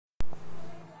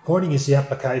Pointing is the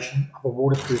application of a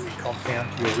waterproofing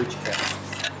compound to your ridge caps.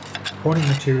 Pointing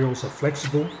materials are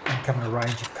flexible and come in a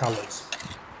range of colours.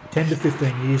 10 to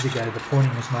 15 years ago, the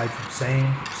pointing was made from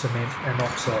sand, cement and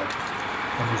oxide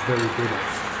and was very brittle.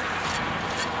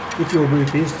 If your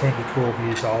roof is 10 to 12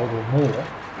 years old or more,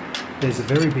 there's a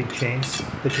very big chance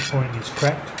that your pointing is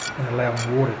cracked and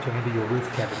allowing water to enter your roof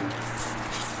cavity.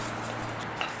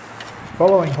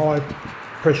 Following high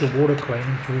pressure water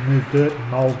cleaning to remove dirt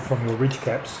and mould from your ridge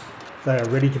caps, they are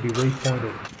ready to be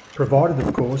repointed, provided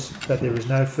of course that there is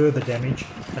no further damage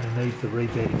and a need for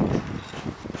rebedding.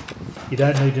 You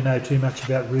don't need to know too much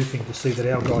about roofing to see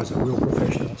that our guys are real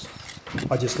professionals.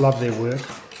 I just love their work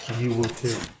and you will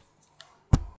too.